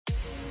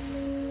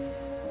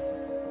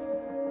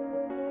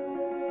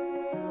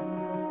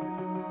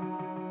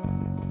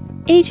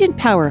Agent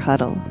Power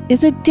Huddle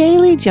is a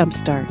daily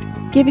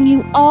jumpstart, giving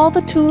you all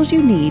the tools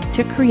you need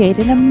to create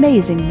an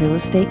amazing real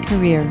estate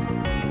career.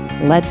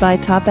 Led by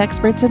top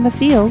experts in the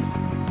field,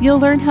 you'll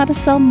learn how to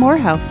sell more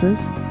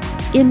houses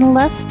in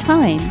less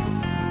time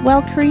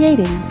while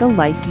creating the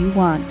life you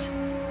want.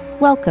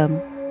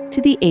 Welcome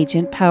to the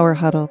Agent Power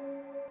Huddle.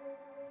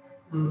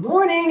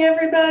 Morning,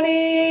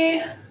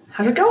 everybody.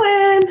 How's it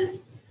going?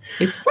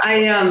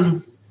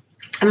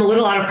 I'm a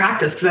little out of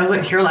practice because I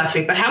wasn't here last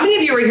week, but how many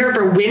of you were here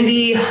for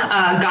Wendy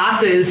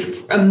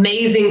Goss's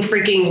amazing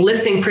freaking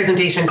listing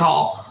presentation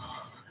call?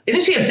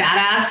 Isn't she a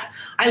badass?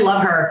 I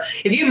love her.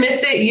 If you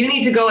missed it, you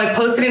need to go. I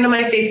posted it into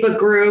my Facebook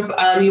group.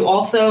 You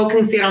also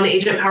can see it on the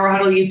Agent Power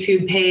Huddle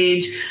YouTube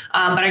page.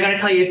 But I got to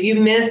tell you, if you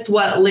missed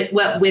what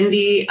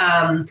Wendy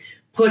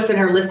puts in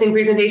her listing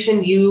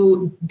presentation,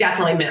 you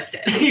definitely missed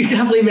it. You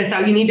definitely missed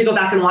out. You need to go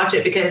back and watch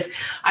it because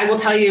I will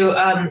tell you,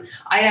 I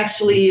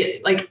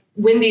actually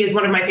Wendy is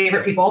one of my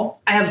favorite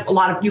people. I have a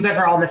lot of, you guys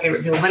are all my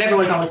favorite people, but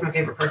everyone's always my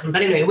favorite person.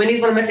 But anyway,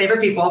 Wendy's one of my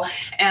favorite people.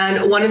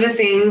 And one of the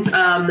things she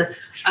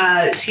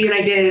and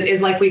I did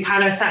is we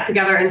kind of sat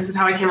together, and this is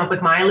how I came up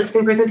with my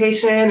listing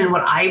presentation and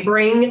what I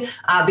bring,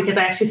 because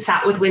I actually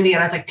sat with Wendy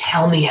and I was like,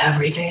 tell me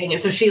everything.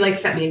 And so she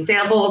sent me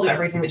examples of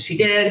everything that she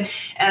did.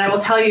 And I will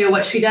tell you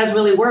what she does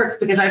really works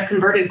because I've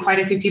converted quite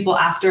a few people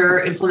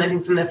after implementing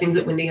some of the things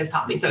that Wendy has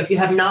taught me. So if you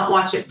have not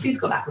watched it, please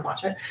go back and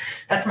watch it.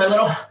 That's my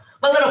little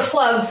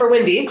plug for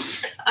Wendy.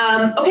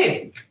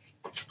 Okay.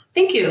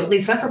 Thank you,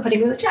 Lisa, for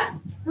putting in the chat.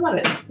 I love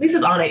it.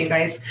 Lisa's on it, you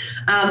guys.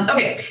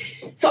 Okay.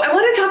 So I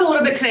want to talk a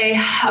little bit today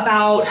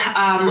about,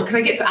 because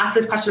I get asked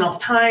this question all the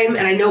time.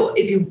 And I know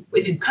if you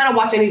kind of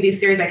watch any of these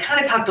series, I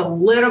kind of talked a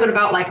little bit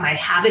about my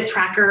habit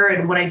tracker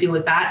and what I do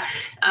with that.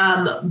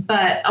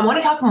 But I want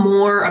to talk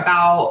more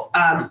about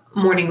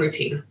morning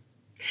routine.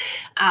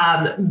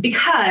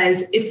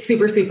 Because it's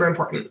super, super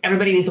important.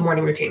 Everybody needs a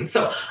morning routine.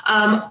 So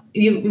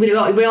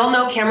we all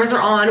know cameras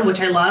are on, which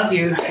I love.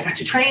 I got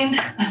you trained.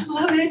 I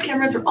love it.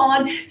 Cameras are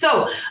on.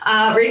 So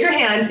raise your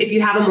hands if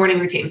you have a morning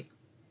routine.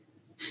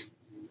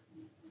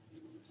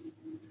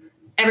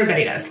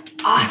 Everybody does.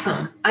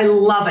 Awesome. I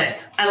love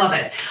it. I love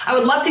it. I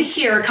would love to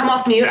hear, come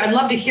off mute. I'd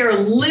love to hear a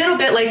little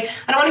bit,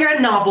 I don't want to hear a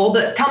novel,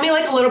 but tell me a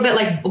little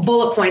bit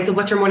bullet points of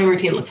what your morning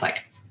routine looks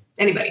like.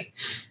 Anybody?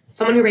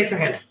 Someone who raised their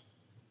hand.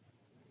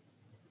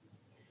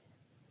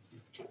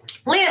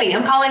 Lanny,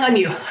 I'm calling on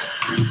you.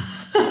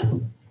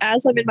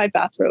 As I'm in my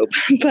bathrobe,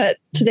 but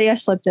today I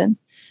slept in.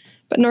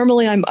 But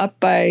normally I'm up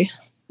by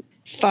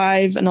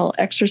 5 and I'll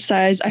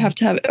exercise. I have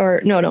to have, by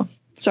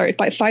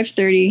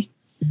 5:30,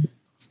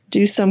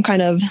 do some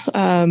kind of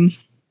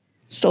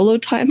solo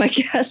time, I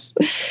guess.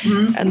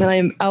 Mm-hmm. And then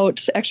I'm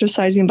out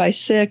exercising by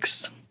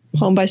 6,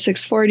 home by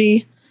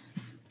 6:40,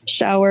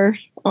 shower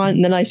on,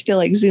 and then I feel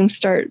like Zoom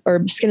start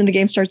or Skin in the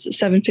Game starts at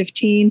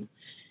 7:15,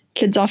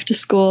 kids off to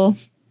school.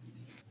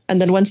 And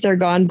then once they're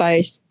gone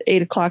by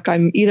 8 o'clock,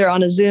 I'm either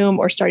on a Zoom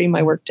or starting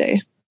my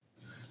workday.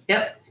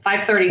 Yep,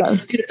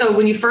 5:30. So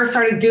when you first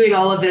started doing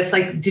all of this,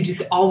 did you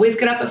always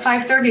get up at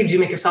 5:30? Did you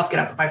make yourself get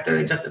up at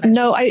 5:30 just eventually?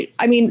 No,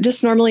 I mean,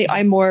 just normally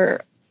I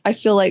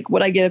feel like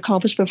what I get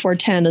accomplished before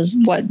 10 is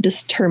what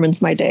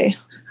determines my day.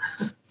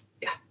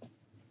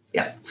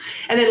 Yeah.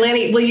 And then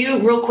Lanny, will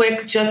you real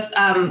quick, just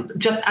out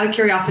of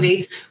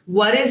curiosity,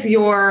 what is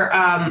your,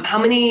 how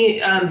many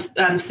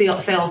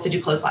sales did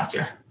you close last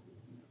year?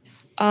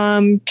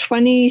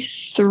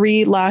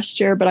 23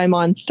 last year, but I'm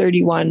on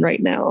 31 right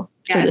now.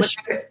 Yeah.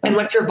 And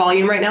what's your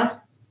volume right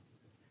now?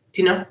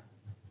 Do you know?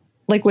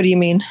 What do you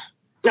mean?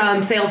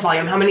 Sales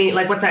volume. How many,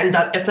 what's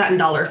that in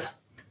dollars?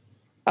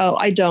 Oh,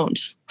 I don't.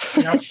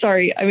 No?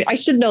 Sorry. I mean, I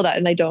should know that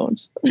and I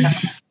don't.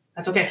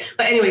 That's okay.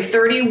 But anyway,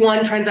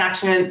 31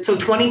 transactions. So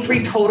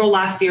 23 total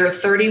last year,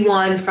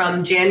 31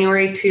 from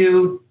January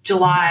to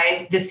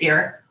July this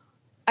year.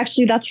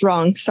 Actually, that's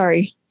wrong.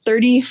 Sorry.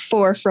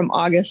 34 from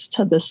August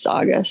to this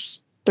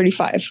August.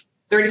 35.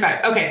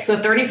 Okay. So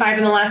 35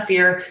 in the last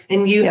year,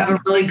 and you have a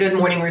really good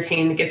morning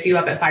routine that gets you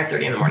up at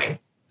 5:30 in the morning.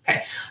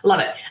 Okay. Love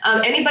it.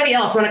 Anybody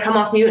else want to come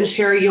off mute and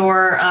share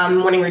your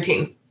morning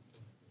routine?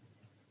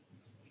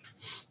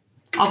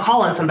 I'll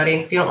call on somebody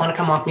if you don't want to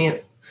come off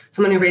mute.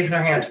 Someone who raised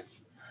their hand.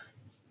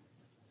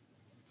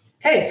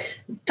 Hey,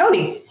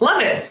 Tony,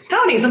 love it.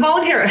 Tony's a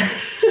volunteer.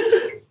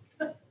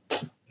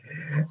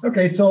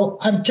 Okay, so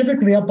I'm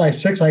typically up by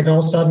 6. I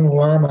know sudden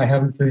alarm, I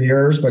haven't for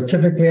years, but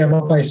typically I'm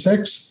up by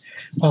 6.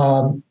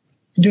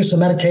 Do some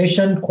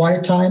meditation,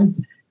 quiet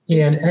time,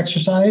 and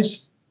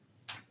exercise.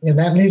 And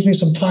that leaves me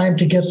some time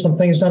to get some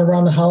things done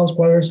around the house,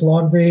 whether it's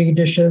laundry,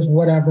 dishes,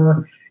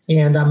 whatever.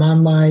 And I'm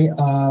on my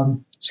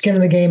Skin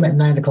in the Game at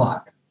 9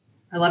 o'clock.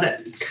 I love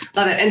it.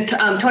 Love it. And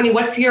Tony,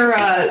 what's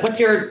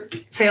your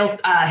sales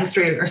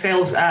history or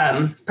sales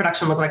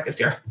production look like this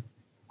year?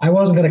 I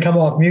wasn't going to come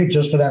off mute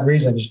just for that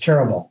reason. It's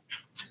terrible.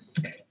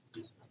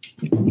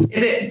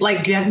 Is it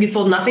you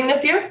sold nothing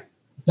this year?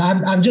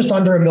 I'm just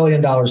under $1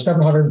 million.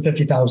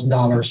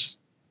 $750,000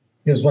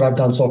 is what I've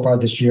done so far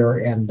this year.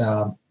 And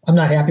I'm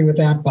not happy with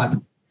that, but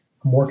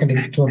I'm working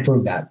to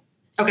improve that.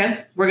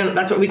 Okay.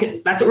 That's what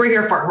we're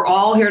here for. We're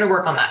all here to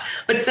work on that.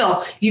 But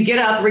still, you get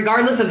up,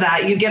 regardless of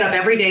that, you get up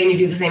every day and you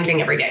do the same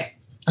thing every day.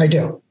 I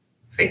do.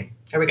 See,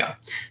 there we go.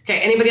 Okay.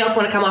 Anybody else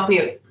want to come off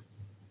mute?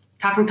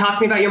 Talk to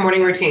me about your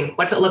morning routine.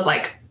 What's it look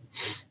like?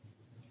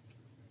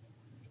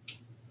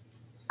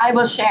 I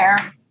will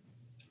share.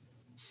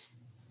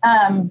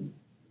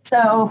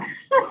 So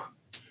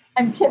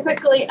I'm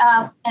typically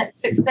up at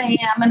 6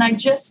 a.m. and I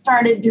just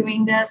started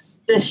doing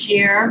this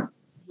year.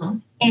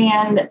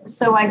 And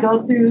so I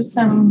go through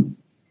I'm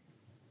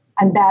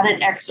bad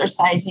at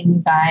exercising,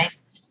 you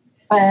guys,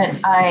 but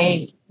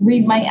I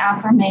read my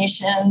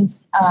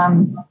affirmations.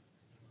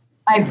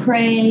 I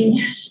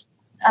pray,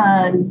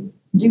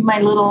 do my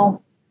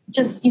little,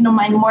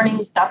 my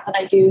morning stuff that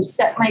I do,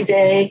 set my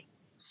day.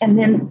 And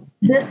then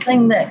this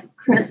thing that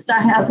Krista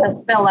has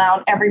us fill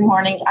out every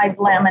morning, I've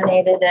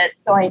laminated it.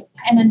 So I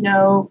kind of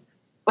know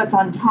what's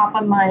on top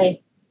of my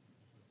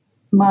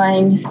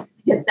mind,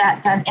 get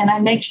that done. And I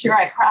make sure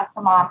I cross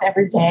them off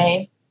every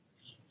day.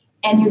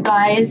 And you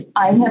guys,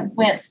 I have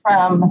went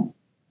from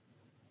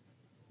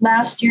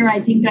last year, I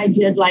think I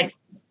did like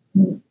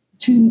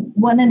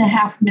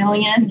 1.5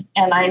 million,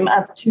 and I'm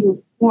up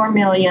to 4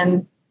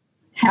 million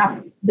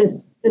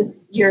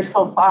this year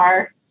so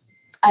far.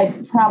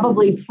 I've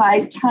probably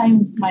 5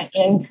 times my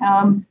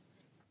income.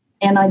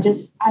 And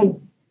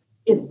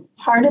it's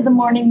part of the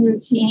morning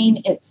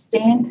routine. It's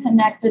staying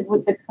connected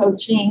with the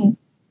coaching.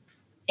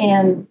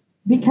 And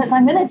because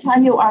I'm going to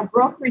tell you, our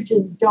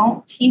brokerages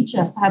don't teach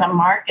us how to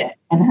market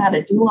and how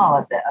to do all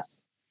of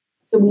this.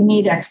 So we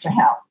need extra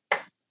help.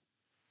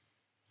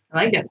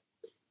 I like it.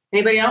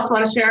 Anybody else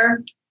want to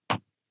share?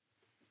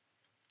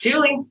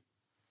 Julie.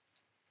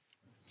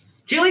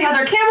 Julie has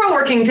her camera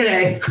working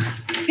today.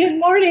 Good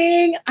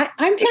morning.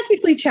 I'm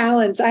technically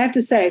challenged, I have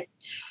to say.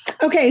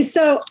 Okay,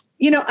 so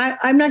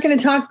I'm not going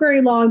to talk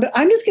very long, but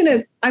I'm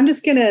going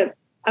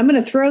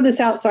to throw this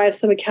out so I have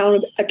some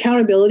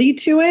accountability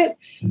to it.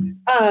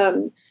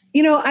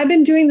 I've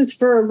been doing this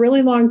for a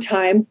really long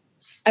time.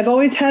 I've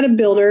always had a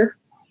builder,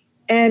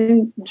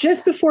 and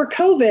just before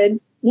COVID,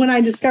 when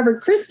I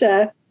discovered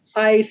Krista,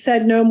 I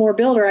said no more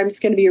builder. I'm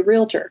just going to be a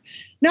realtor.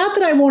 Not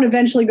that I won't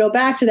eventually go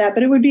back to that,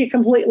 but it would be a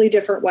completely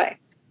different way.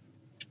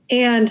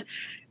 And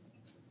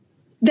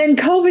then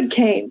COVID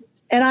came.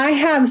 And I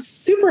have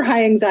super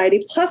high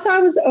anxiety. Plus, I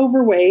was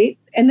overweight.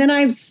 And then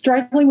I was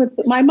struggling with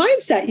my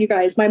mindset, you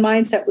guys. My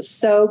mindset was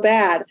so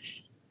bad.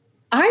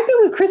 I've been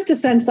with Krista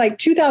since like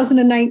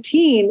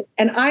 2019,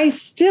 and I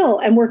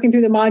still am working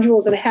through the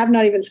modules and have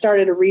not even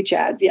started a reach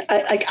ad.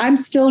 I'm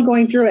still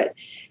going through it.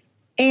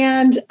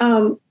 And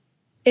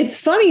it's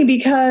funny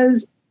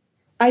because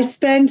I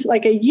spent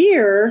like a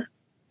year.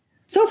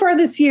 So far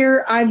this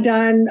year, I've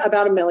done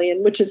about 1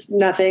 million, which is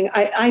nothing.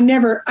 I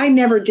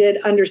never did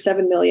under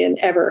 7 million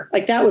ever.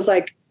 Like that was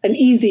like an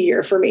easy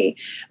year for me.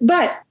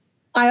 But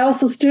I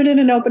also stood in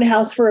an open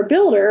house for a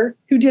builder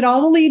who did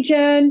all the lead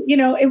gen.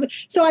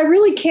 So I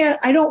really can't.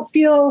 I don't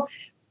feel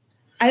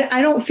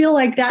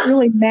like that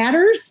really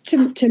matters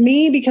to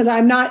me because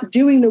I'm not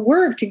doing the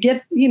work to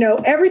get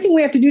everything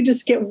we have to do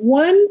just to get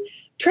one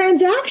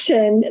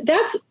transaction.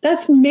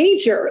 That's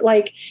major.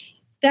 Like.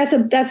 That's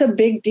a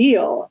big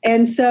deal.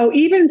 And so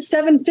even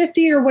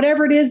 750 or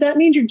whatever it is, that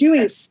means you're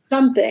doing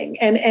something.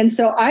 And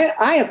so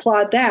I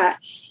applaud that.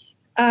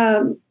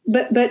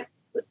 But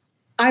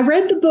I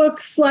read the book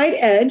Slight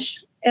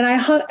Edge,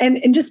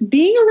 and just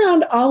being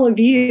around all of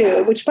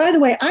you, which by the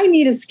way, I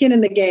need a skin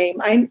in the game.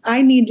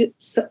 I need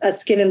a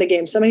skin in the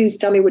game. Somebody needs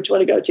to tell me which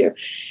one to go to.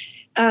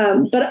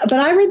 But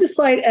I read the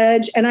Slight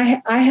Edge, and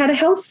I had a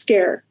health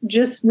scare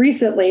just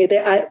recently.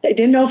 I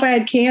didn't know if I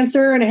had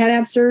cancer, and I had to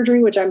have surgery,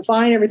 which I'm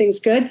fine. Everything's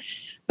good.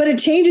 But it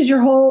changes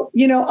your whole,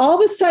 all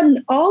of a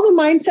sudden, all the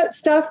mindset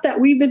stuff that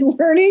we've been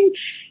learning,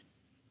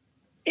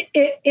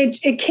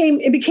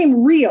 it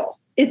became real.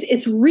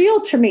 It's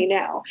real to me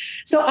now.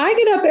 So I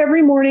get up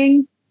every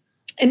morning,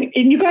 and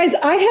you guys,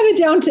 I have it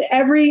down to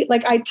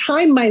I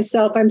time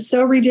myself. I'm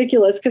so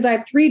ridiculous because I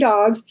have 3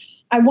 dogs.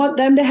 I want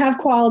them to have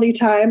quality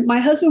time. My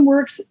husband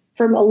works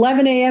from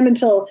 11 a.m.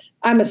 until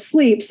I'm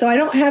asleep, so I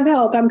don't have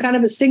help. I'm kind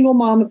of a single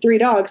mom of 3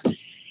 dogs.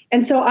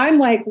 And so I'm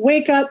like,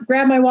 wake up,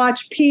 grab my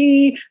watch,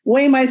 pee,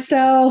 weigh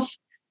myself,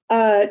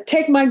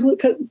 take my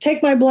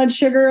blood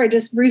sugar. I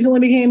just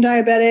recently became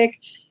diabetic.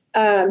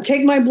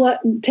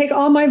 Take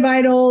all my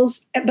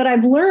vitals. But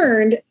I've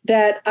learned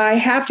that I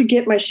have to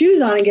get my shoes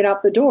on and get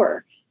out the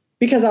door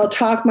because I'll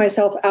talk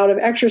myself out of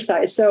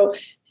exercise. So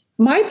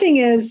my thing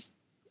is,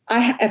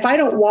 if I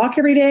don't walk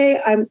every day,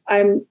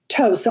 I'm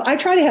toast. So I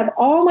try to have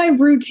all my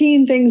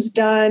routine things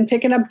done,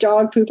 picking up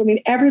dog poop. I mean,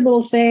 every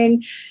little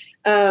thing.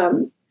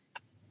 And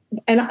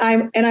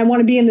I want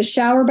to be in the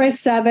shower by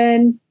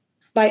 7.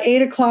 By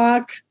 8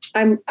 o'clock,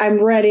 I'm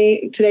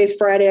ready. Today's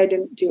Friday. I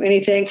didn't do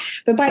anything,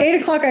 but by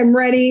 8 o'clock, I'm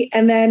ready.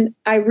 And then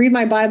I read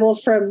my Bible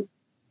from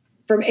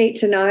 8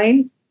 to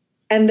 9.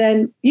 And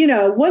then,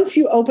 once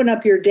you open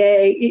up your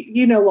day,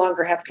 you no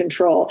longer have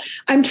control.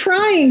 I'm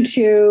trying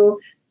to.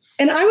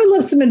 And I would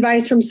love some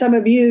advice from some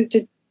of you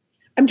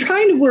I'm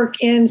trying to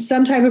work in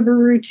some type of a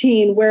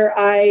routine where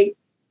I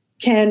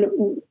can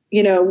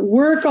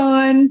work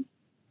on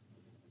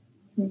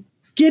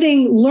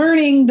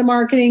learning the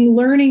marketing,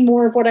 learning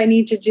more of what I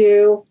need to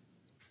do.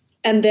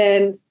 And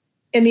then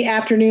in the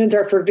afternoons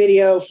are for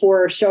video,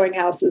 for showing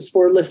houses,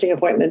 for listing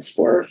appointments,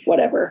 for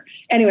whatever.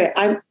 Anyway,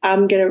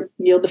 I'm going to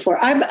yield the floor.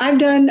 I've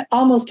done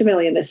almost 1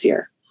 million this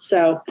year.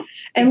 So,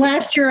 and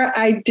last year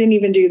I didn't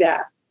even do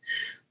that.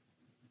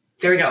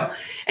 There we go.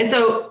 And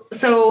so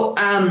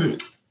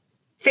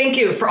thank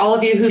you for all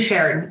of you who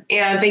shared,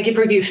 and thank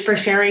you for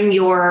sharing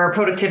your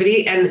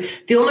productivity. And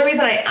the only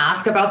reason I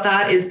ask about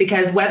that is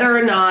because whether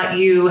or not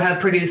you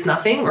have produced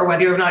nothing, or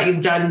whether or not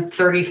you've done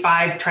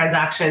 35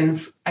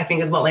 transactions, I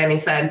think is what Lanny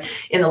said,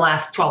 in the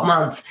last 12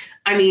 months.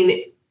 I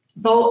mean,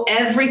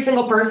 every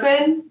single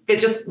person that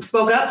just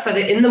spoke up said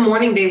that in the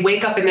morning they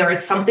wake up and there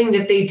is something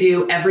that they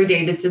do every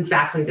day that's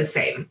exactly the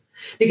same.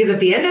 Because at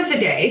the end of the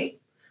day,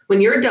 when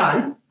you're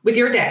done with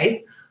your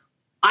day,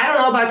 I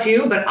don't know about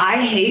you, but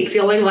I hate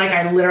feeling like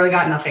I literally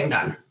got nothing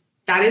done.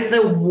 That is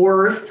the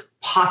worst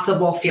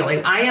possible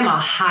feeling. I am a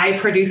high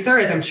producer,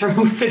 as I'm sure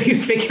most of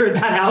you figured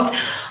that out.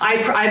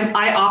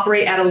 I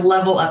operate at a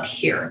level up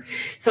here.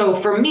 So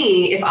for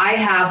me, if I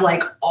have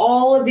like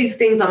all of these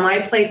things on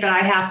my plate that I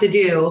have to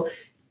do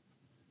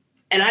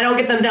and I don't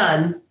get them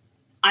done,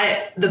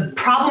 the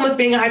problem with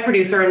being a high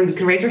producer, and you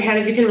can raise your hand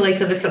if you can relate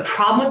to this, the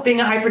problem with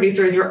being a high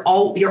producer is you're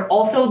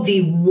also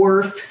the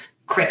worst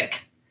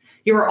critic.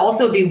 You are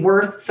also the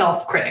worst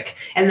self-critic.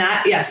 And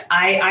that, yes,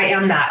 I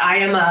am that. I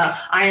am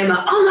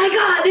a, oh my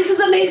God, this is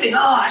amazing.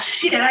 Oh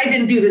shit, I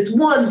didn't do this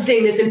one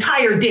thing. This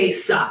entire day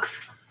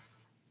sucks.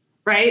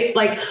 Right?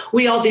 Like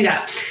we all do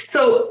that.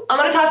 So I'm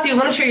going to talk to you. I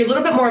want to share you a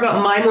little bit more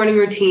about my morning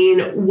routine,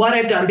 what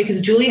I've done, because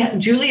Julie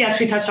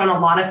actually touched on a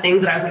lot of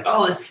things that I was like,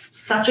 oh, it's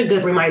such a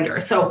good reminder.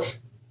 So,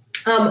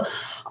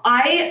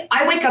 I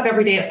wake up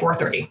every day at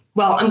 4:30.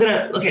 Well,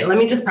 let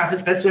me just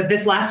preface this with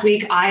this. Last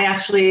week,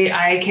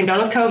 I came down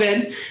with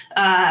COVID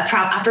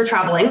after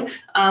traveling.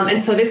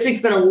 And so this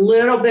week's been a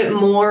little bit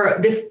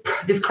more, this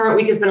current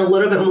week has been a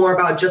little bit more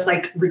about just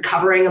like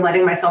recovering and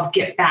letting myself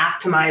get back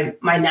to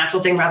my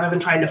natural thing rather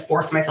than trying to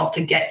force myself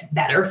to get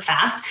better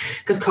fast.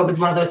 Because COVID's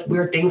one of those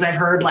weird things I've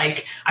heard,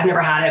 like I've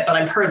never had it, but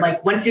I've heard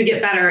like once you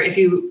get better, if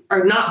you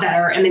are not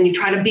better and then you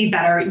try to be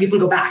better, you can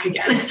go back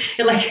again.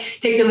 It like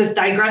takes in this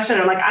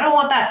digression. I'm like, I don't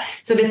want that.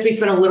 So this week's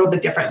been a little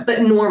bit different,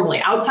 but normally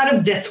outside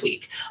of this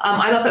week,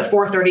 I'm up at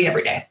 4:30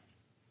 every day.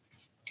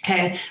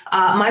 Okay.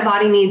 My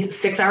body needs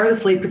 6 hours of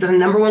sleep, because the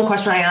number one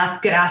question I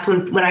get asked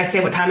when I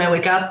say what time I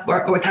wake up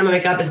or what time I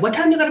wake up is, what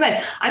time do you go to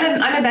bed? I'm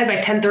in bed by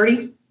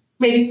 10:30,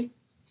 maybe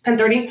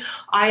 10:30.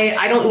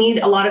 I don't need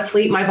a lot of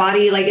sleep. My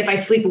body, like if I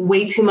sleep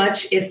way too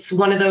much, it's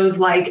one of those,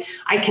 like,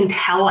 I can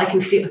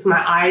feel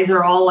my eyes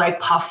are all like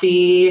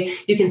puffy.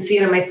 You can see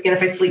it in my skin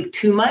if I sleep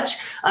too much.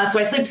 So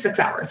I sleep 6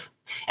 hours,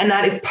 and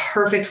that is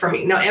perfect for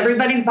me. Now,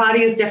 everybody's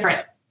body is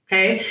different.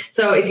 Okay.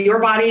 So if you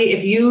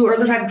are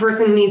the type of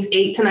person who needs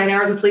 8 to 9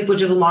 hours of sleep,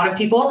 which is a lot of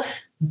people,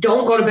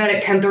 don't go to bed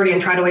at 10:30 and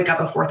try to wake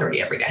up at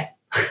 4:30 every day.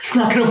 It's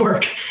not going to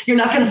work. You're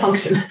not going to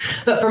function.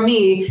 But for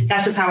me,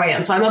 that's just how I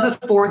am. So I'm up at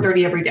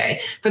 4:30 every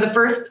day. For the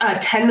first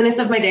 10 minutes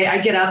of my day, I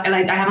get up and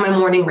I have my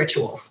morning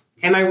rituals.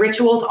 Okay. My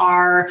rituals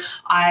are,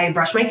 I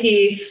brush my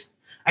teeth,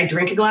 I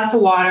drink a glass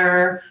of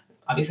water,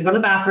 obviously go to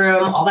the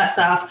bathroom, all that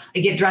stuff.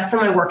 I get dressed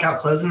in my workout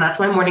clothes, and that's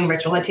my morning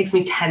ritual. It takes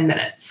me 10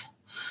 minutes.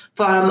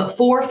 From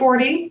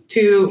 4:40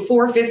 to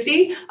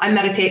 4:50, I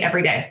meditate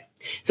every day.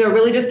 So it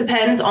really just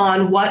depends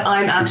on what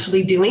I'm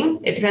actually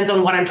doing. It depends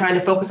on what I'm trying to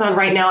focus on.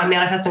 Right now, I'm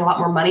manifesting a lot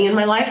more money in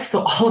my life.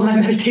 So all of my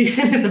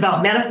meditation is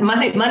about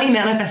money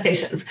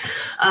manifestations.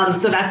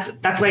 So that's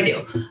what I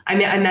do.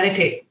 I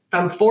meditate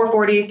from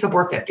 4:40 to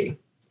 4:50.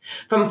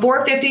 From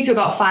 4:50 to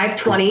about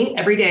 5:20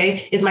 every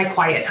day is my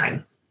quiet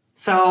time.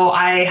 So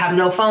I have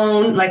no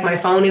phone, like my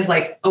phone is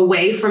like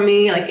away from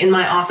me, like in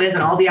my office,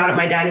 and I'll be out at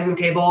my dining room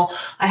table.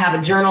 I have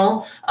a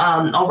journal.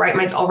 I'll write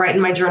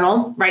in my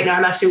journal. Right now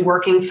I'm actually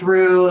working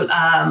through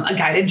a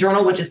guided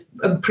journal, which is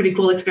a pretty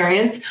cool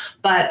experience,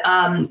 but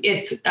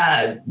it's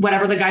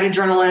whatever the guided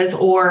journal is,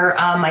 or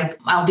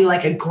I'll do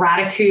like a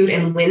gratitude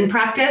and win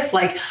practice.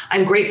 Like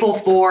I'm grateful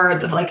for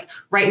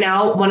right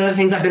now, one of the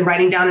things I've been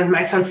writing down, and it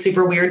might sound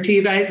super weird to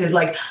you guys, is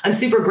like, I'm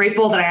super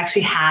grateful that I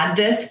actually had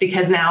this,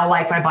 because now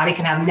like my body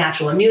can have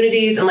natural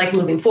immunities, and like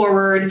moving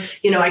forward,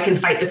 I can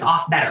fight this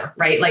off better,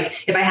 right?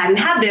 Like if I hadn't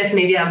had this,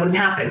 maybe that wouldn't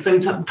happen. So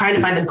I'm trying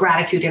to find the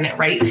gratitude in it,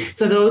 right?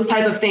 So those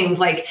type of things,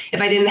 like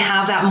if I didn't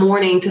have that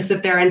morning to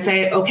sit there and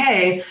say,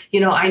 okay,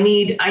 I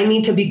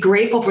need to be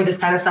grateful for this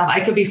kind of stuff, I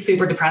could be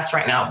super depressed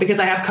right now because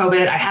I have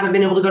COVID. I haven't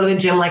been able to go to the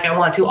gym like I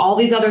want to. All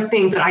these other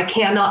things that I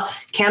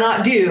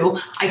cannot do.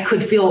 I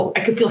could feel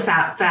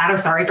sad or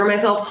sorry for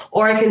myself,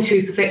 or I can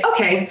choose to say,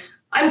 okay,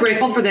 I'm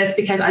grateful for this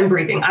because I'm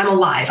breathing, I'm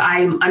alive,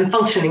 I'm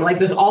functioning. Like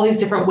there's all these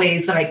different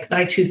ways that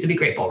I choose to be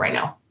grateful right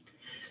now.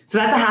 So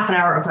that's a half an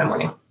hour of my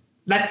morning.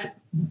 That's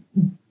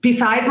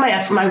besides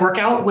my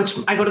workout, which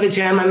I go to the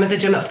gym. I'm at the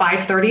gym at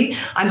 5:30.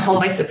 I'm home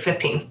by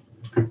 6:15.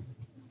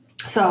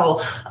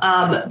 So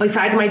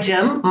besides my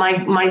gym,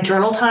 my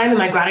journal time and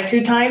my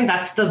gratitude time,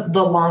 that's the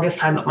longest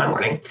time of my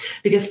morning,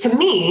 because to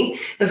me,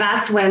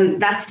 that's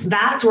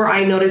where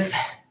I notice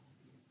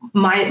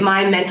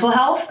my mental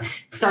health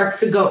starts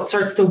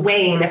to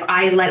wane if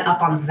I let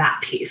up on that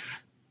piece.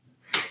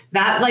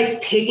 That,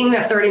 like, taking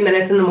that 30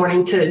 minutes in the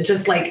morning to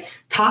just like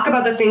talk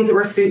about the things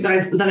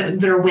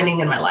that are winning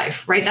in my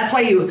life, right? That's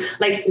why you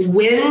like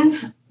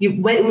wins.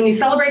 When you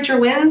celebrate your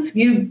wins,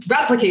 you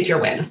replicate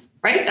your wins,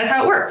 right? That's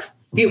how it works.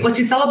 What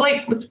you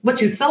celebrate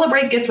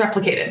gets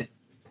replicated.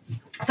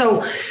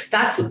 So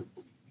that's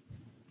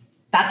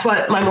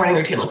what my morning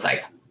routine looks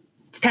like.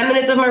 10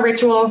 minutes of my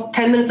ritual,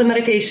 10 minutes of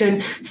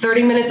meditation,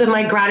 30 minutes of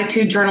my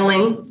gratitude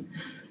journaling.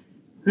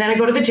 Then I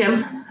go to the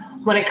gym.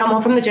 When I come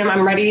home from the gym,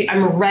 I'm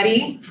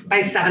ready by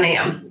 7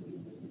 a.m.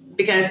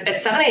 because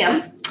at 7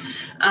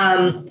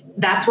 a.m.,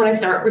 that's when I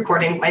start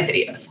recording my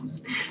videos.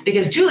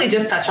 Because Julie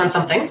just touched on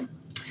something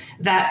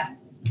that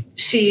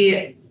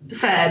she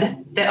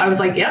said that I was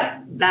like, yep,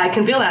 I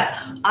can feel that.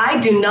 I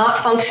do not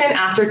function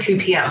after 2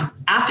 p.m.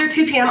 After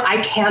 2 p.m.,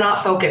 I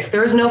cannot focus.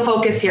 There's no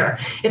focus here.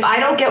 If I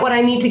don't get what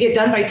I need to get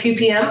done by 2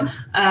 p.m.,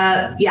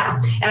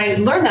 yeah. And I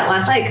learned that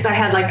last night because I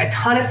had like a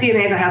ton of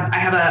CMAs. I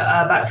have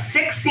about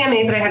 6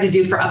 CMAs that I had to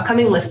do for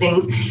upcoming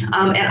listings.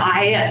 And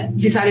I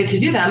decided to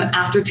do them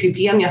after 2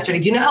 p.m. yesterday.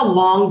 Do you know how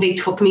long they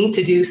took me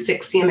to do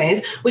 6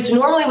 CMAs, which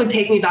normally would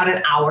take me about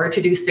an hour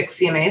to do 6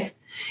 CMAs?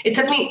 It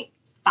took me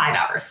 5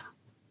 hours.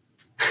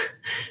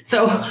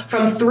 So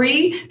from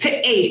 3 to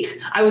 8,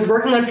 I was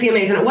working on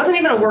CMAs, and it wasn't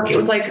even a work. It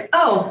was like,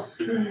 oh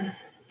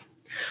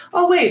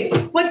wait,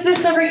 what's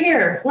this over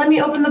here? Let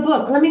me open the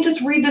book. Let me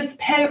just read this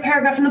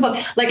paragraph in the book.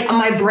 Like,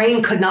 my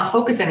brain could not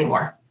focus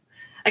anymore.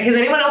 Like, does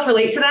anyone else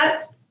relate to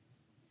that?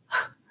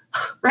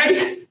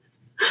 Right?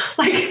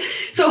 Like,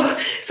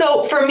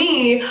 so for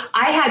me,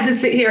 I had to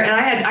sit here and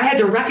I had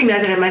to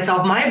recognize it in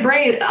myself. My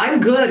brain,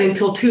 I'm good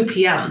until 2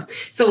 p.m.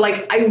 So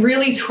like, I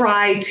really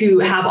try to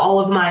have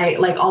all of my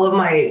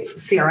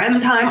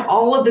CRM time,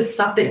 all of this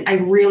stuff that I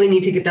really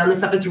need to get done, the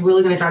stuff that's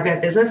really going to drive my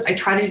business. I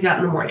try to do that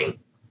in the morning.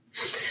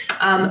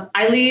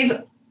 I leave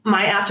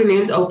my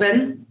afternoons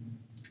open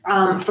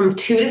from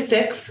 2 to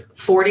 6,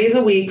 4 days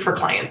a week for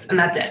clients, and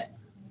that's it.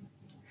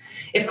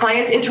 If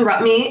clients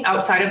interrupt me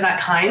outside of that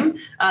time,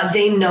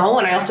 they know,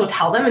 and I also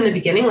tell them in the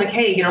beginning, like,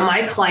 hey,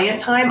 my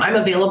client time, I'm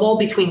available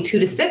between 2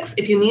 to 6.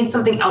 If you need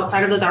something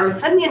outside of those hours,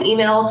 send me an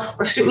email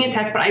or shoot me a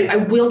text, but I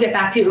will get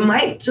back to you. It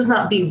might just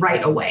not be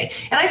right away.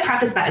 And I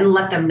preface that and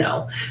let them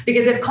know.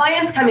 Because if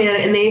clients come in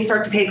and they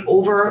start to take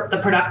over the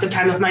productive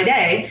time of my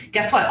day,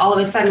 guess what? All of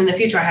a sudden in the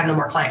future, I have no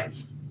more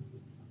clients.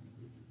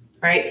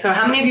 Right? So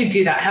how many of you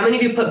do that? How many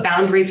of you put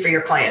boundaries for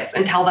your clients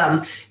and tell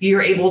them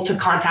you're able to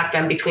contact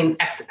them between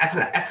X and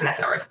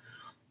X hours?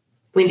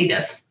 Wendy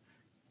does.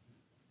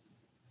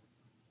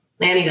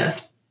 Lanny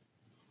does.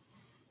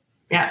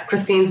 Yeah,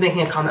 Christine's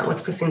making a comment.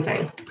 What's Christine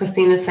saying?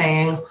 Christine is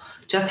saying,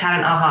 just had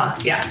an aha.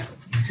 Yeah.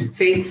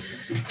 See?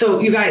 So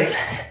you guys,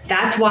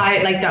 that's why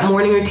like that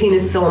morning routine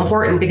is so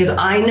important, because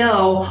I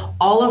know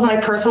all of my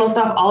personal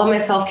stuff, all of my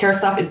self-care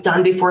stuff is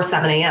done before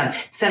 7 a.m.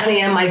 7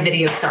 a.m. my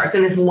video starts.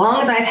 And as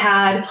long as I've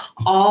had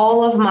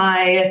all of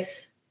my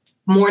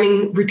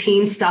morning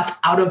routine stuff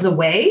out of the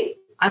way,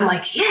 I'm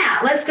like, yeah,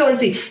 let's go and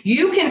see.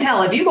 You can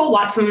tell if you go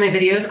watch some of my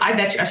videos. I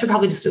bet you I should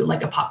probably just do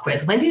like a pop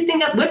quiz.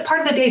 What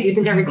part of the day do you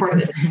think I recorded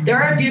this? There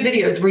are a few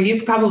videos where you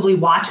could probably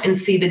watch and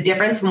see the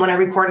difference from when I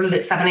recorded it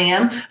at 7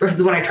 a.m.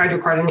 versus when I tried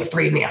recording at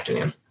 3 in the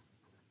afternoon.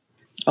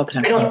 Okay.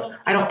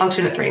 I don't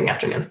function at 3 in the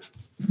afternoon.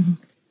 Mm-hmm.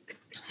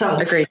 So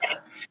agreed.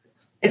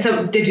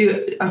 So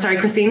I'm sorry,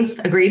 Christine,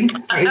 agreed?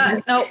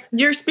 No,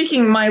 you're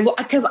speaking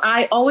because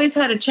I always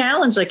had a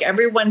challenge. Like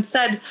everyone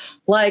said,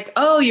 like,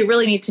 oh, you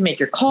really need to make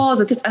your calls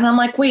at this. And I'm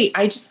like, wait,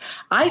 I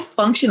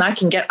function.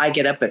 I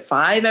get up at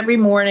 5 every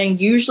morning,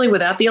 usually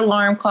without the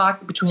alarm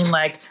clock, between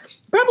like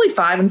probably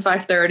 5 and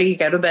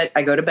 5:30.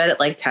 I go to bed at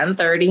like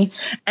 10:30,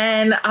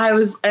 and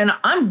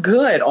I'm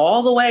good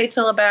all the way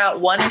till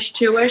about 1-ish,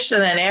 2-ish.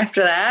 And then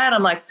after that,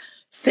 I'm like,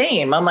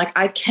 same. I'm like,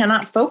 I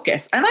cannot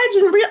focus. And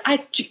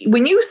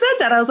when you said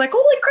that, I was like,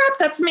 holy crap,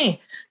 that's me.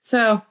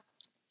 So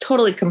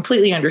totally,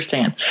 completely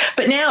understand.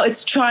 But now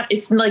it's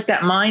like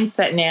that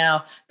mindset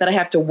now that I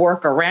have to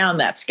work around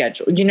that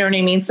schedule. You know what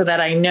I mean? So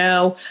that I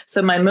know.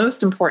 So my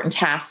most important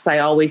tasks, I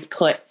always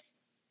put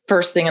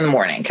first thing in the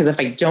morning. Because if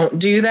I don't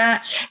do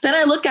that, then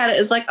I look at it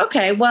as like,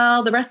 okay,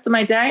 well, the rest of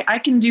my day, I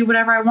can do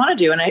whatever I want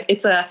to do. And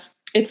it's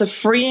a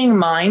freeing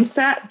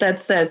mindset that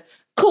says,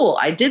 cool,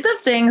 I did the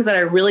things that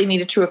I really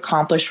needed to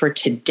accomplish for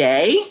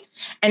today,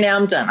 and now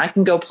I'm done. I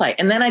can go play.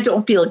 And then I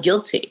don't feel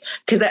guilty,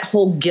 because that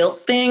whole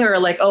guilt thing, or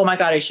like, oh my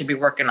God, I should be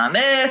working on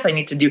this. I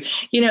need to do,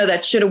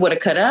 that shoulda, woulda,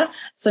 coulda.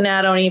 So now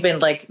I don't even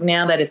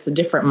now that it's a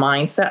different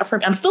mindset for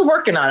me. I'm still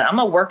working on it. I'm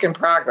a work in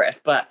progress,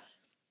 but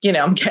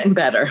I'm getting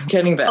better. I'm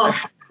getting better.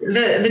 Oh,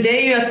 the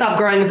day you stop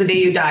growing is the day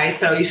you die.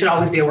 So you should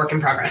always be a work in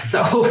progress.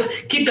 So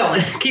keep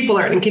going, keep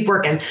learning, keep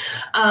working.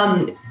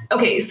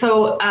 Okay,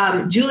 so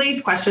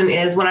Julie's question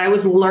is, when I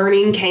was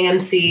learning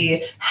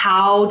KMC,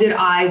 how did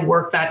I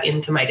work that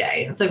into my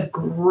day? It's a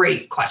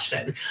great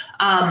question.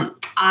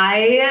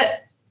 I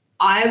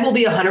will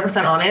be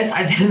 100% honest.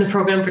 I've been in the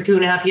program for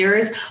 2.5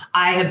 years.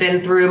 I have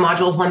been through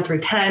modules 1 through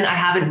 10. I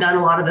haven't done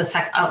a lot of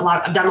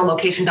I've done the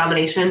location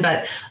domination,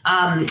 but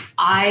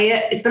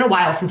it's been a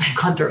while since I've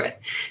gone through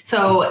it.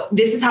 So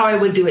this is how I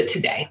would do it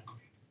today.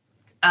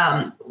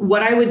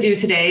 What I would do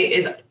today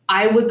is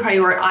I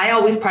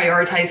always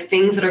prioritize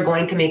things that are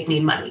going to make me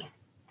money.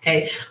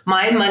 Okay.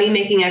 My money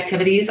making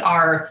activities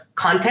are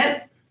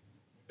content,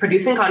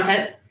 producing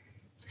content.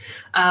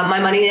 My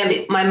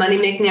money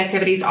making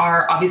activities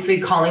are obviously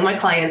calling my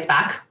clients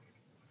back.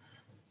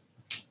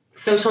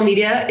 Social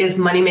media is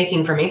money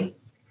making for me.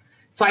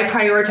 So I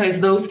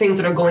prioritize those things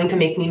that are going to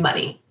make me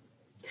money.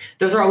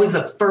 Those are always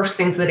the first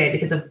things of the day,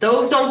 because if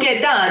those don't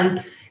get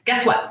done,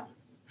 guess what?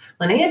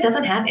 Linnea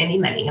doesn't have any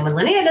money. And when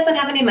Linnea doesn't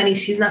have any money,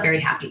 she's not very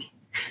happy.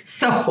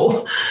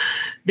 So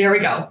there we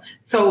go.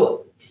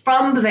 So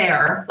from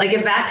there, like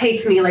if that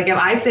takes me, like if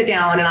I sit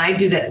down and I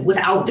do that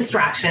without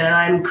distraction and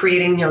I'm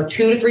creating, 2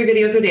 to 3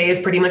 videos a day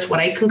is pretty much what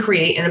I can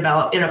create in a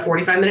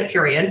 45-minute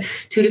period,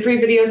 2 to 3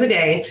 videos a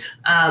day.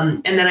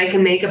 And then I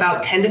can make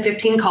about 10 to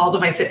 15 calls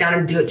if I sit down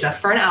and do it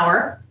just for an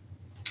hour.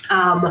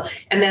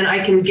 And then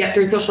I can get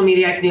through social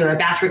media. I can do a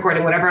batch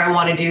recording, whatever I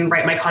want to do,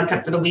 write my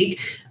content for the week.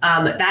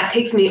 That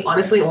takes me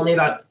honestly only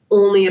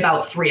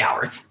about 3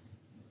 hours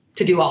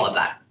to do all of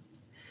that.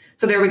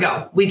 So there we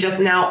go.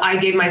 I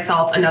gave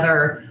myself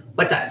another,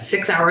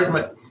 6 hours,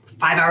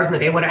 5 hours in the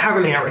day,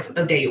 however many hours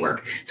a day you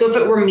work. So if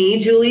it were me,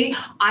 Julie,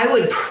 I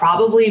would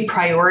probably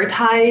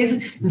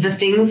prioritize the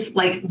things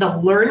like the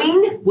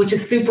learning, which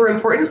is super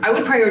important. I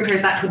would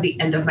prioritize that toward the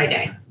end of my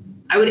day.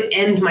 I would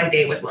end my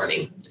day with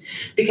learning,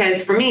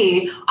 because for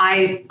me,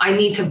 I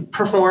need to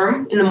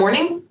perform in the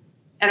morning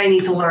and I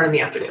need to learn in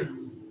the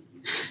afternoon.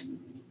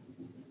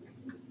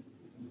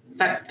 Is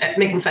that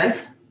making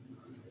sense?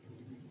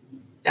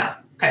 Yeah.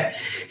 Okay.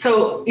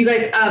 So you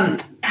guys,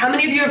 how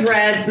many of you have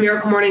read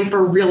Miracle Morning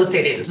for Real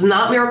Estate Agents?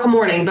 Not Miracle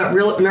Morning, but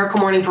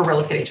Miracle Morning for Real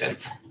Estate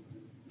Agents.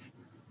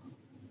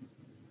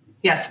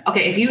 Yes.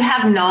 Okay. If you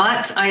have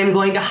not, I am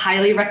going to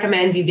highly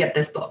recommend you get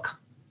this book.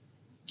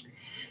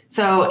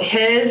 So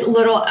his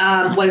little,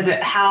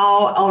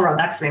 Hal Elrod,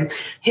 that's the name.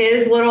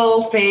 His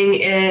little thing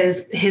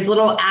is, his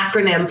little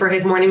acronym for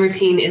his morning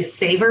routine is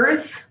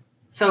SAVERS.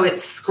 So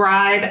it's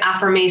scribe,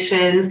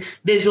 affirmations,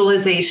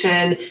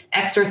 visualization,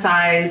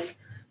 exercise.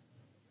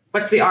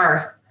 What's the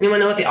R? Anyone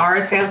know what the R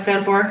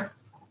stand for?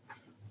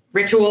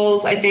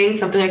 Rituals, I think,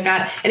 something like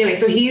that. Anyway,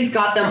 so he's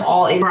got them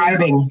all in.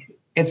 Scribing.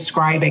 It's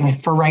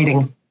scribing for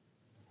writing.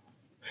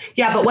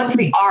 Yeah, but what's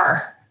the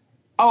R?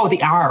 Oh,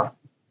 the R.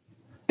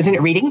 Isn't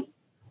it reading?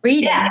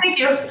 Reading. Yeah, thank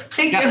you.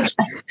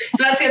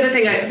 So that's the other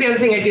thing. The other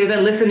thing I do is I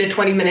listen to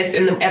 20 minutes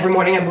every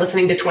morning. I'm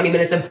listening to 20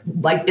 minutes of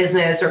like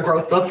business or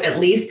growth books at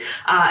least.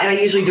 And I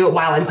usually do it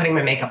while I'm putting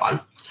my makeup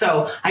on.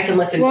 So I can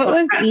listen. What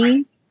was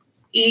E?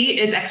 E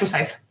is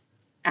exercise.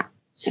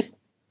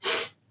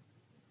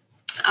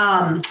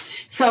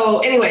 So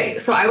anyway,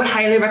 so I would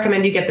highly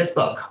recommend you get this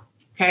book.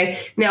 Okay.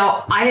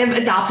 Now I've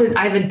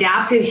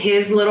adapted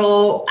his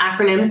little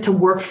acronym to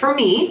work for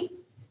me,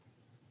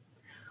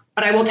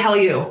 but I will tell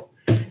you,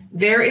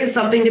 there is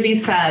something to be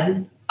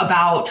said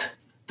about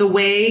the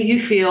way you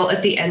feel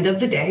at the end of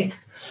the day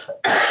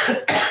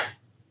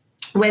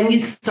when you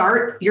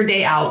start your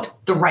day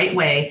out the right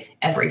way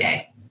every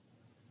day.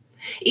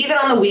 Even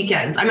on the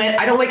weekends. I mean,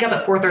 I don't wake up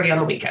at 4:30 on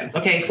the weekends.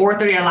 Okay.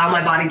 4:30, I allow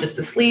my body just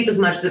to sleep as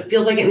much as it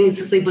feels like it needs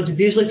to sleep, which is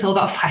usually till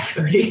about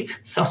 5:30.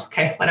 So,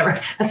 okay, whatever.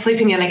 I'm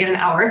sleeping in, I get an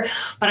hour,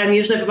 but I'm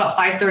usually up about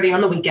 5:30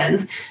 on the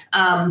weekends.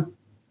 I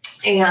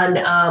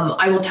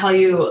will tell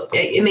you,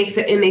 it makes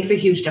a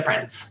huge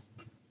difference.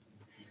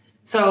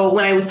 So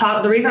when I was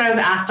the reason I was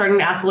starting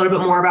to ask a little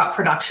bit more about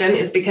production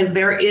is because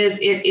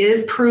it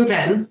is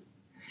proven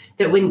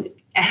that when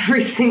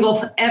every single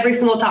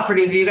top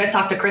producer, you guys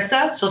talk to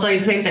Krista, she'll tell you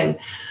the same thing.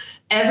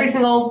 Every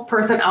single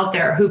person out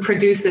there who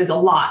produces a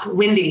lot,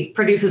 Wendy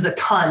produces a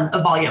ton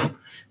of volume.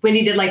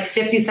 Wendy did like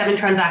 57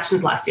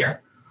 transactions last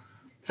year.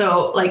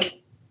 So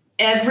like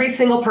every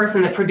single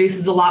person that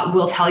produces a lot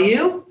will tell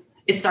you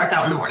it starts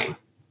out in the morning.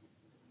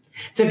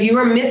 So if you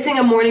are missing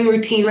a morning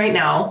routine right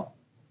now,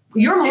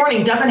 your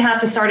morning doesn't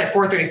have to start at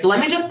 4:30. So let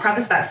me just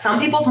preface that. Some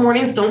people's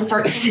mornings don't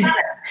start till 7.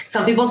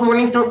 Some people's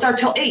mornings don't start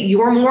till 8.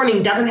 Your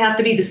morning doesn't have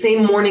to be the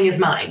same morning as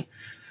mine.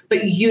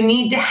 But you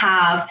need to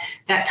have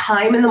that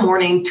time in the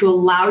morning to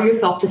allow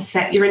yourself to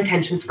set your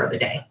intentions for the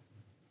day.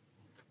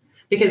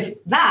 Because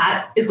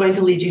that is going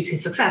to lead you to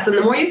success. And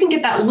the more you can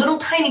get that little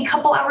tiny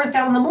couple hours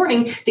down in the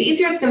morning, the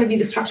easier it's going to be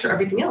to structure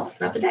everything else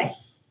throughout the day.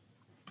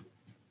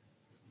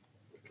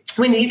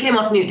 Wendy, you came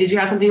off mute. Did you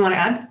have something you want to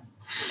add?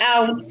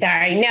 Oh,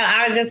 sorry. No,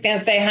 I was just going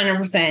to say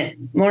 100%.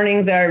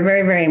 Mornings are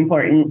very, very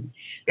important.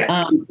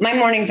 Yeah. My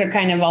mornings are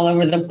kind of all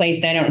over the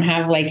place. I don't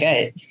have like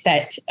a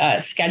set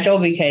schedule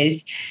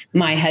because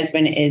my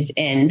husband is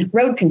in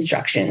road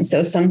construction.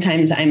 So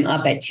sometimes I'm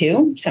up at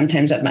 2,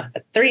 sometimes I'm up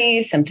at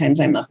 3, sometimes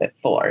I'm up at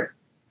 4.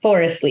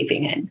 4 is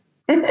sleeping in.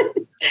 But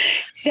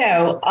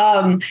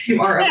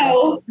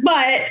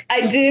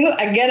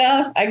I get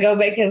up, I go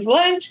make his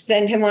lunch,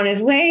 send him on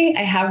his way.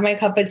 I have my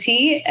cup of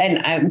tea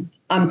and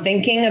I'm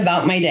thinking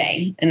about my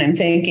day, and I'm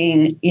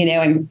thinking,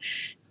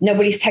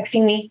 nobody's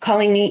texting me,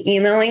 calling me,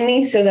 emailing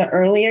me. So the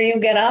earlier you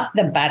get up,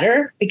 the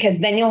better, because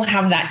then you'll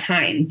have that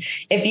time.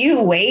 If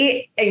you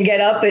wait and get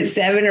up at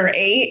 7 or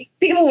 8,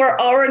 people are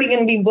already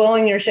going to be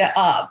blowing your shit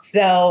up.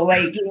 So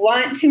like, you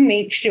want to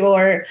make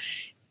sure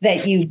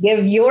that you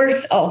give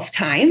yourself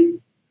time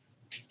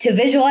to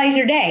visualize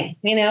your day,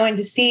 and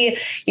to see,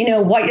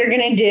 what you're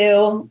going to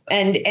do.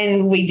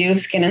 And we do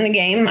skin in the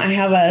game. I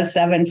have a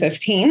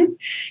 7:15.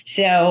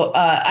 So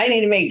I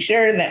need to make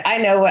sure that I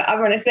know what I'm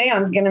going to say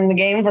on skin in the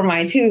game for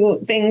my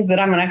 2 things that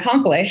I'm going to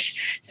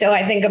accomplish. So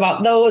I think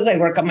about those. I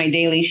work on my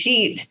daily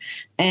sheet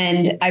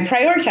and I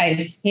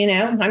prioritize,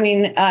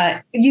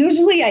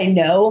 usually I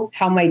know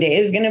how my day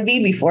is going to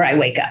be before I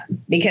wake up,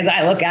 because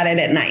I look at it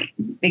at night,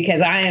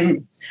 because I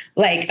am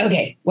like,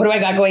 okay, what do I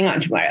got going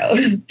on tomorrow?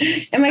 Am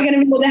I going to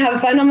be able to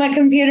have fun on my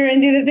computer and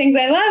do the things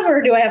I love,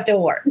 or do I have to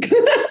work?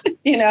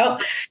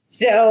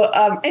 So,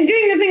 and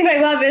doing the things I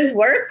love is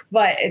work,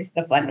 but it's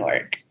the fun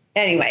work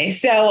anyway.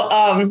 So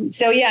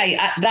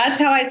yeah, that's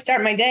how I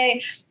start my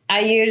day. I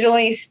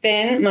usually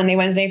spin Monday,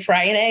 Wednesday,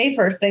 Friday,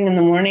 first thing in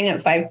the morning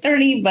at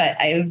 5:30, but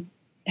I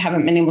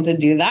haven't been able to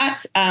do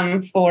that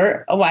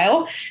for a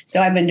while.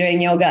 So I've been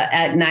doing yoga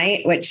at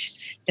night,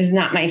 which is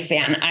not my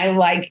fan. I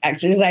like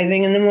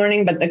exercising in the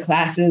morning, but the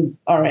classes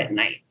are at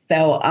night.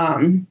 So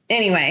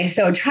anyway,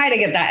 so try to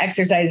get that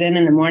exercise in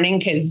the morning,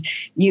 because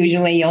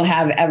usually you'll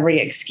have every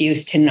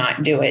excuse to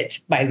not do it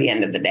by the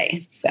end of the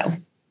day. So.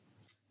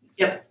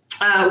 Yep.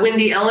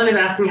 Wendy, Ellen is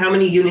asking how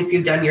many units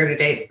you've done year to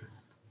date.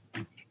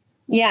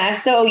 Yeah.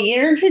 So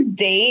year to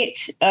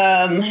date,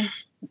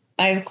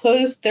 I've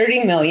closed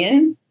 30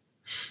 million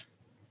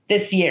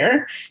this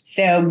year.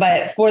 So,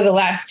 but for the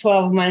last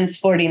 12 months,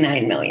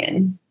 49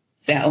 million.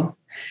 So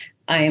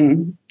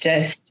I'm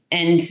just,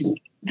 and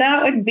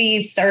that would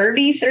be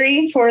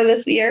 33 for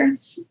this year.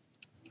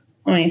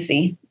 Let me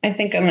see. I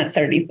think I'm at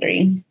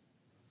 33.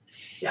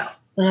 Yeah.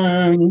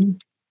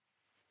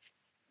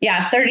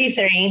 Yeah,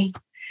 33.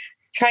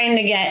 Trying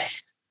to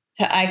get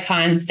to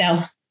Icon. So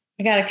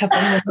I got a couple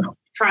more.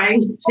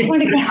 Trying. I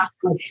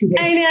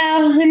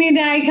know. I need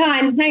the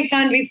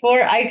Icon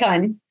before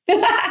Icon.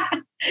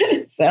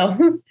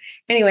 So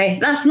anyway,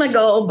 that's my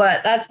goal,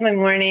 but that's my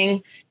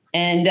morning.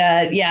 And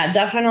yeah,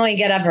 definitely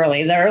get up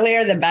early. The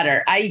earlier, the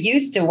better. I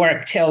used to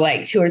work till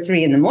like 2 or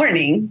 3 in the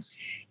morning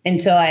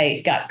until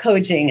I got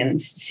coaching,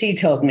 and she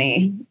told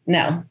me,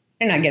 no,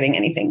 you're not getting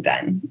anything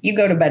done. You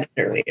go to bed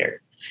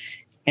earlier.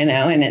 And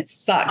it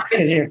sucks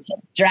because you're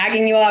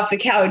dragging you off the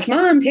couch.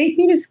 Mom, take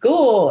me to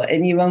school.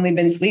 And you've only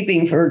been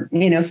sleeping for,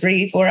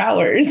 3-4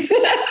 hours.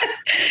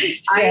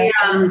 So.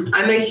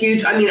 I'm a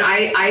huge,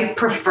 I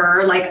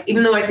prefer, like,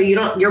 even though I say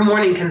your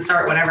morning can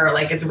start whatever,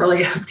 like, it's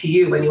really up to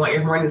you when you want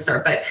your morning to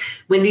start. But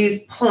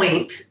Wendy's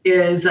point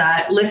is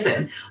that,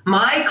 listen,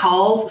 my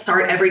calls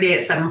start every day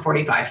at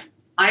 7:45.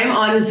 I'm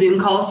on Zoom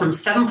calls from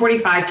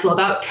 7:45 till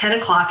about 10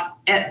 o'clock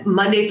at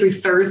Monday through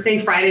Thursday.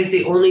 Friday is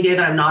the only day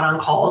that I'm not on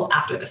calls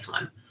after this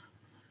one.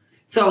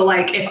 So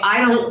like, if I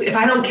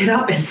don't get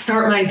up and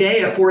start my day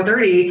at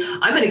 4:30,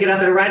 I'm going to get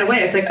up and right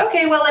away. It's like,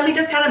 okay, well, let me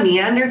just kind of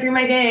meander through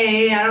my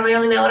day. I don't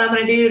really know what I'm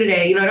going to do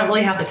today. I don't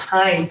really have the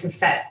time to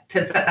set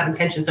that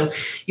intention. So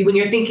when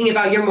you're thinking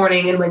about your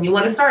morning and when you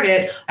want to start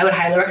it, I would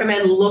highly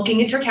recommend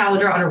looking at your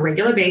calendar on a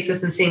regular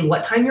basis and seeing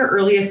what time your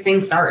earliest thing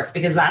starts,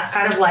 because that's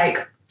kind of like,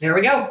 there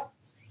we go.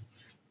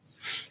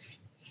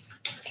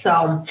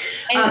 So,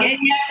 and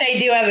yes, I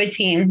do have a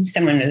team.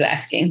 Someone was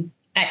asking.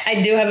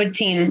 I do have a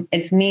team.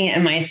 It's me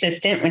and my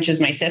assistant, which is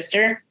my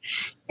sister.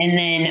 And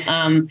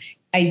then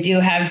I do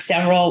have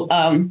several,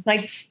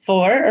 like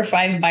 4 or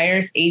 5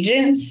 buyers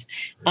agents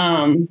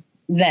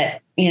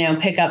that,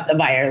 pick up the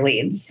buyer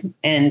leads.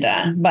 And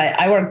but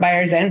I work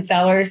buyers and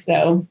sellers.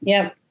 So,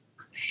 yep,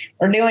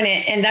 we're doing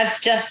it. And that's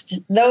just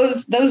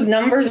those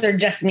numbers are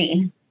just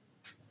me.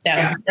 So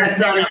yeah, they're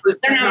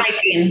not my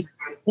team.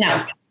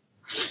 No.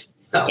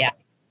 So yeah.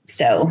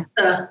 So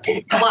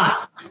it's a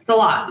lot. It's a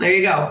lot. There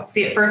you go.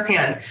 See it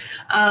firsthand.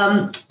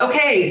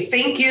 Okay.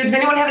 Thank you. Does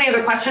anyone have any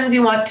other questions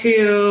you want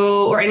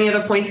to, or any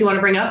other points you want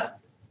to bring up?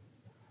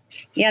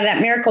 Yeah,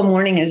 that Miracle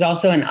Morning is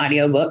also an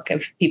audiobook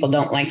if people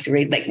don't like to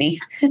read like me.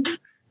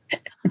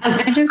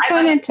 I just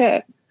wanted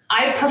to.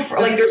 I prefer,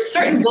 like, there's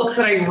certain books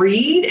that I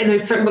read and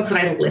there's certain books that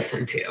I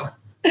listen to.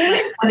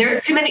 Like, when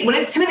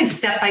it's too many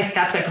step by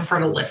steps, I prefer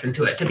to listen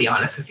to it, to be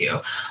honest with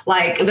you.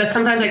 Like, that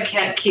sometimes I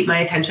can't keep my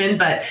attention,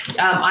 but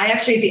I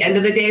actually, at the end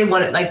of the day,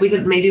 we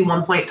could maybe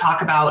one point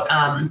talk about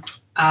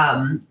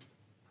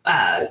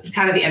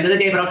kind of the end of the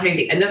day, but I'll tell you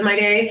the end of my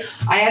day.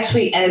 I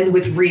actually end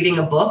with reading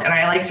a book, and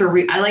I like to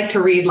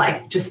read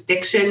like just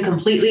fiction,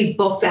 completely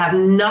books that have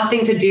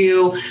nothing to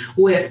do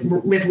with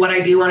what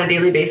I do on a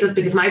daily basis,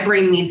 because my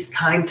brain needs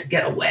time to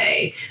get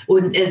away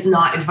when it's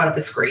not in front of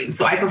a screen.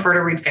 So I prefer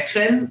to read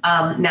fiction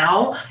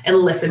now and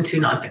listen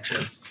to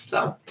nonfiction.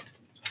 So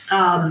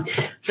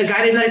the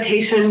guided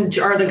meditation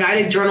or the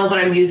guided journal that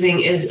I'm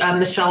using is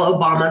Michelle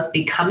Obama's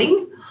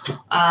Becoming.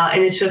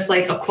 And it's just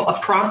like a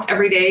prompt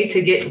every day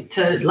to get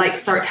to like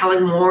start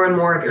telling more and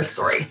more of your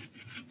story.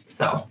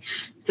 So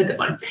It's a good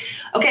one.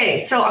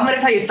 Okay, so I'm going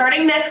to tell you,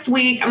 starting next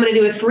week, I'm going to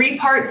do a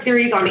 3-part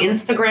series on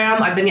Instagram.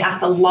 I've been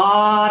asked a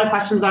lot of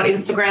questions about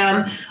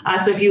Instagram.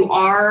 So if you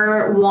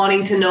are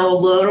wanting to know a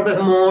little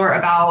bit more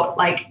about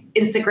like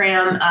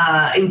Instagram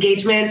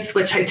engagements,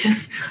 which I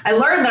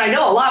learned that I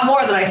know a lot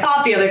more than I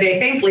thought the other day.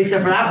 Thanks, Lisa,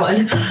 for that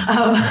one.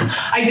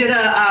 I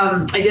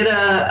did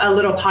a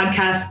little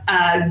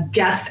podcast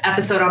guest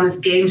episode on this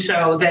game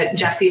show that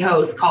Jesse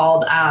hosts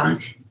called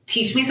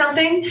Teach Me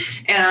Something.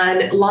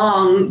 And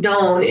Long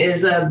Don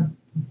is a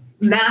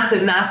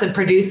massive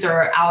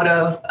producer out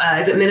of,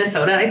 is it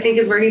Minnesota, I think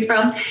is where he's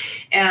from.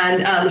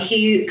 And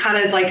he kind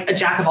of is like a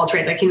jack of all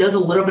trades. Like he knows a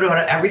little bit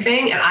about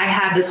everything. And I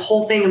have this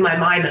whole thing in my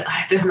mind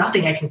that there's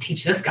nothing I can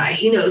teach this guy.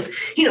 He knows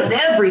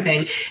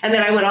everything. And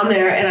then I went on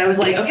there and I was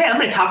like, okay, I'm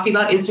going to talk to you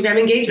about Instagram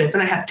engagements.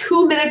 And I have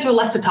 2 minutes or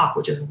less to talk,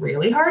 which is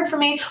really hard for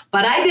me,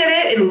 but I did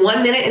it in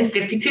 1 minute and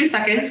 52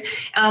 seconds.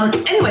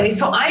 Anyway,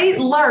 so I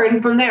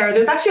learned from there.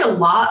 There's actually a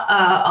lot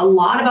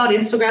about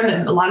Instagram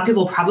that a lot of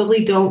people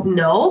probably don't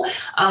know.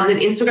 And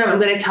Instagram, I'm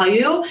going to tell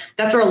you,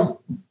 that's where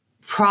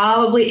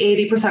probably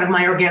 80% of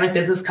my organic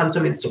business comes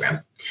from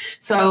Instagram.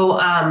 So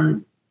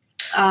I'm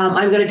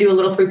going to do a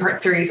little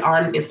 3-part series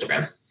on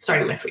Instagram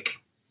starting next week.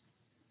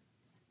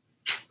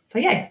 So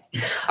yay.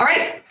 All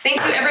right.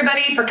 Thank you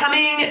everybody for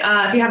coming.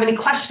 If you have any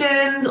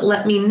questions,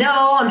 let me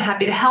know. I'm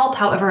happy to help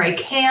however I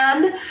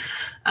can.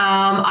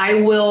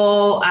 I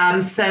will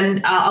I'll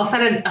send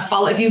a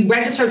follow. If you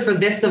registered for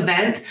this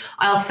event,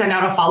 I'll send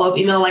out a follow-up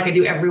email like I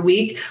do every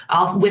week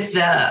with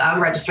the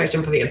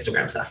registration for the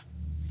Instagram stuff.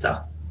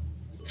 So,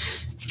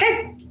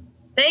 okay.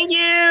 Thank you.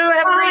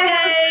 Have a great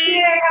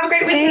day. Have a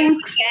great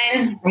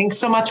weekend. Thanks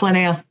so much,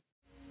 Linnea.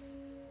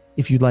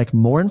 If you'd like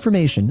more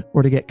information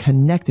or to get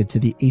connected to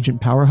the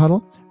Agent Power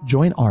Huddle,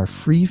 join our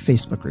free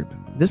Facebook group.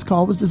 This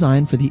call was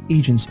designed for the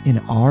agents in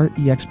our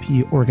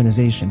EXP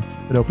organization,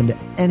 but open to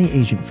any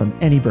agent from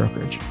any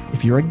brokerage.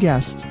 If you're a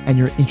guest and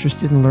you're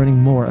interested in learning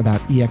more about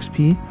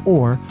EXP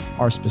or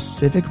our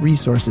specific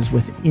resources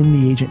within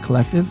the Agent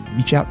Collective,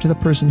 reach out to the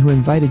person who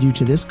invited you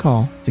to this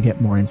call to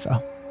get more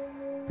info.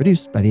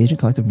 Produced by the Agent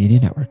Collective Media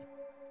Network.